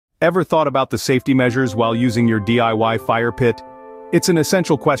Ever thought about the safety measures while using your DIY fire pit? It's an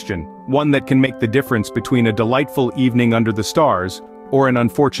essential question, one that can make the difference between a delightful evening under the stars or an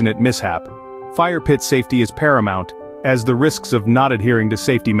unfortunate mishap. Fire pit safety is paramount, as the risks of not adhering to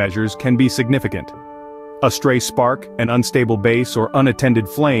safety measures can be significant. A stray spark, an unstable base, or unattended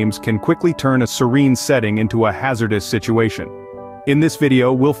flames can quickly turn a serene setting into a hazardous situation. In this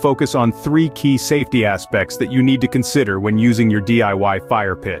video, we'll focus on 3 key safety aspects that you need to consider when using your DIY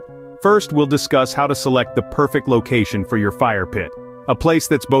fire pit. First, we'll discuss how to select the perfect location for your fire pit, a place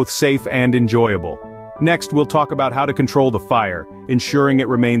that's both safe and enjoyable. Next, we'll talk about how to control the fire, ensuring it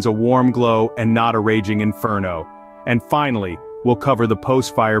remains a warm glow and not a raging inferno. And finally, we'll cover the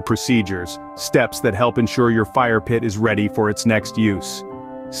post-fire procedures, steps that help ensure your fire pit is ready for its next use.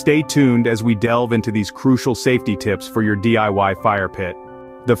 Stay tuned as we delve into these crucial safety tips for your DIY fire pit.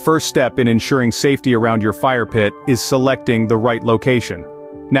 The first step in ensuring safety around your fire pit is selecting the right location.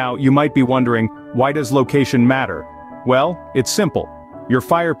 Now, you might be wondering, why does location matter? Well, it's simple. Your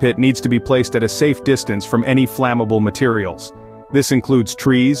fire pit needs to be placed at a safe distance from any flammable materials. This includes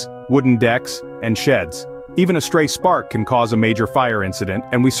trees, wooden decks, and sheds. Even a stray spark can cause a major fire incident,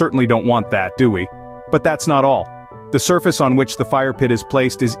 and we certainly don't want that, do we? But that's not all. The surface on which the fire pit is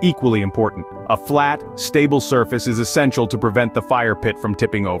placed is equally important. A flat, stable surface is essential to prevent the fire pit from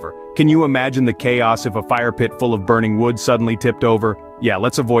tipping over. Can you imagine the chaos if a fire pit full of burning wood suddenly tipped over? Yeah,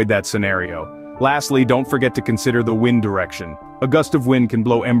 let's avoid that scenario. Lastly, don't forget to consider the wind direction. A gust of wind can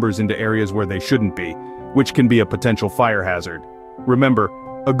blow embers into areas where they shouldn't be, which can be a potential fire hazard. Remember,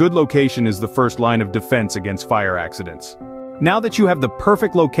 a good location is the first line of defense against fire accidents. Now that you have the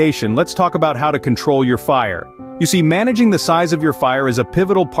perfect location, let's talk about how to control your fire. You see, managing the size of your fire is a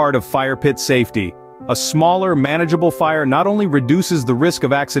pivotal part of fire pit safety. A smaller, manageable fire not only reduces the risk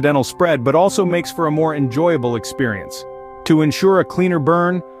of accidental spread but also makes for a more enjoyable experience. To ensure a cleaner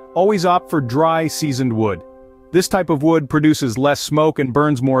burn, always opt for dry, seasoned wood. This type of wood produces less smoke and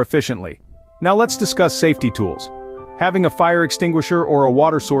burns more efficiently. Now let's discuss safety tools. Having a fire extinguisher or a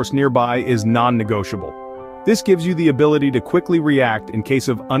water source nearby is non-negotiable. This gives you the ability to quickly react in case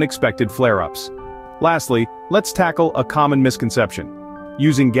of unexpected flare-ups. Lastly, let's tackle a common misconception.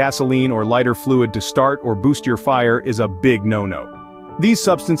 Using gasoline or lighter fluid to start or boost your fire is a big no-no. These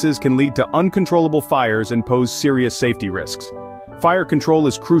substances can lead to uncontrollable fires and pose serious safety risks. Fire control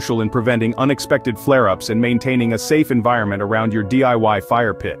is crucial in preventing unexpected flare-ups and maintaining a safe environment around your DIY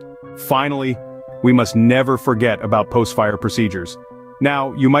fire pit. Finally, we must never forget about post-fire procedures.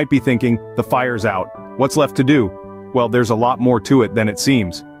 Now, you might be thinking, the fire's out. What's left to do? Well, there's a lot more to it than it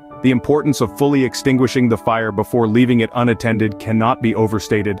seems. The importance of fully extinguishing the fire before leaving it unattended cannot be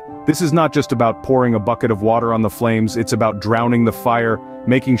overstated. This is not just about pouring a bucket of water on the flames, it's about drowning the fire,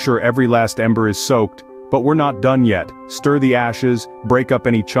 making sure every last ember is soaked. But we're not done yet. Stir the ashes, break up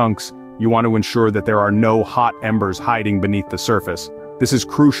any chunks. You want to ensure that there are no hot embers hiding beneath the surface. This is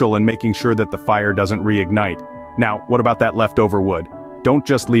crucial in making sure that the fire doesn't reignite. Now, what about that leftover wood? Don't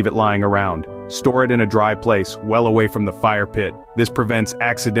just leave it lying around. Store it in a dry place, well away from the fire pit. This prevents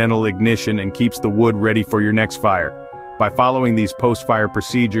accidental ignition and keeps the wood ready for your next fire. By following these post-fire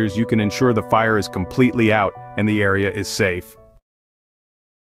procedures, you can ensure the fire is completely out and the area is safe.